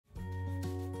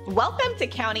Welcome to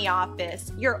County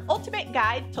Office, your ultimate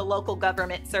guide to local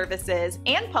government services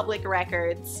and public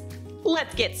records.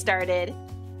 Let's get started.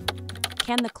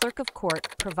 Can the clerk of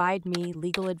court provide me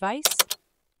legal advice?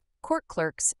 Court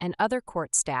clerks and other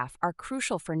court staff are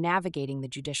crucial for navigating the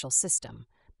judicial system,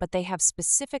 but they have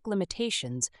specific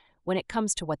limitations when it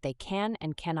comes to what they can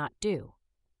and cannot do.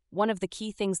 One of the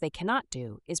key things they cannot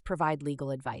do is provide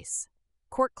legal advice.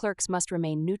 Court clerks must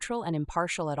remain neutral and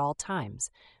impartial at all times,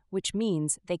 which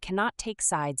means they cannot take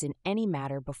sides in any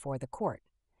matter before the court.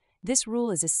 This rule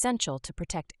is essential to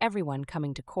protect everyone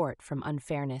coming to court from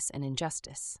unfairness and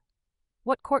injustice.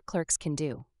 What court clerks can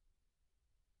do?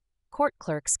 Court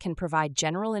clerks can provide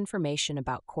general information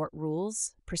about court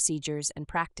rules, procedures, and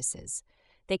practices.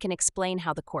 They can explain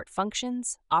how the court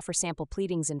functions, offer sample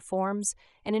pleadings and forms,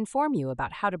 and inform you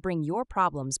about how to bring your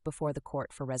problems before the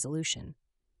court for resolution.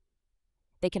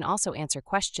 They can also answer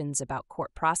questions about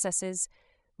court processes,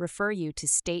 refer you to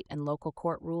state and local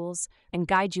court rules, and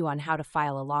guide you on how to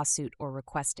file a lawsuit or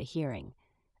request a hearing.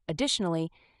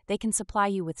 Additionally, they can supply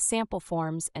you with sample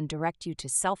forms and direct you to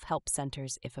self-help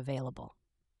centers if available.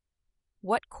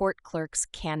 What court clerks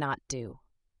cannot do?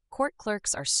 Court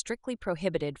clerks are strictly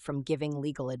prohibited from giving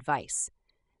legal advice.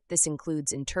 This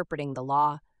includes interpreting the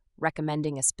law,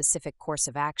 recommending a specific course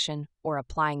of action, or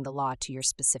applying the law to your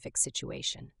specific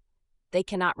situation. They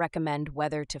cannot recommend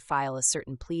whether to file a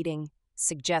certain pleading,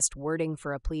 suggest wording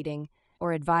for a pleading,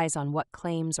 or advise on what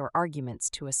claims or arguments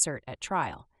to assert at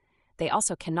trial. They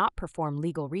also cannot perform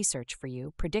legal research for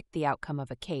you, predict the outcome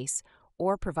of a case,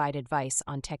 or provide advice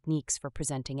on techniques for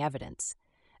presenting evidence.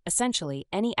 Essentially,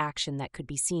 any action that could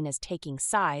be seen as taking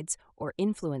sides or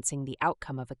influencing the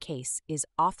outcome of a case is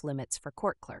off-limits for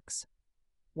court clerks.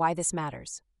 Why this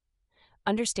matters?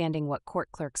 Understanding what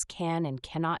court clerks can and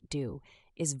cannot do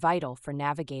is vital for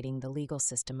navigating the legal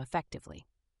system effectively.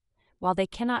 While they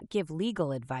cannot give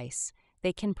legal advice,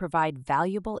 they can provide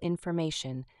valuable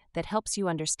information that helps you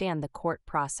understand the court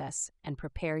process and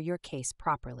prepare your case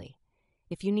properly.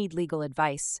 If you need legal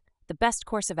advice, the best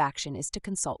course of action is to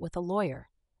consult with a lawyer.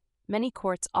 Many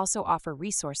courts also offer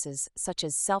resources such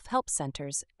as self-help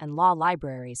centers and law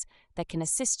libraries that can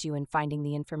assist you in finding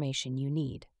the information you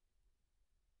need.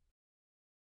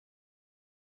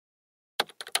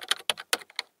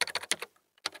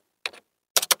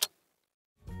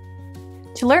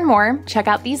 To learn more, check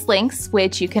out these links,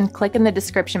 which you can click in the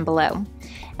description below.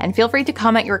 And feel free to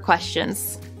comment your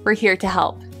questions. We're here to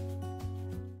help.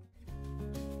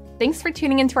 Thanks for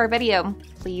tuning into our video.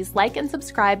 Please like and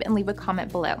subscribe and leave a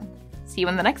comment below. See you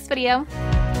in the next video.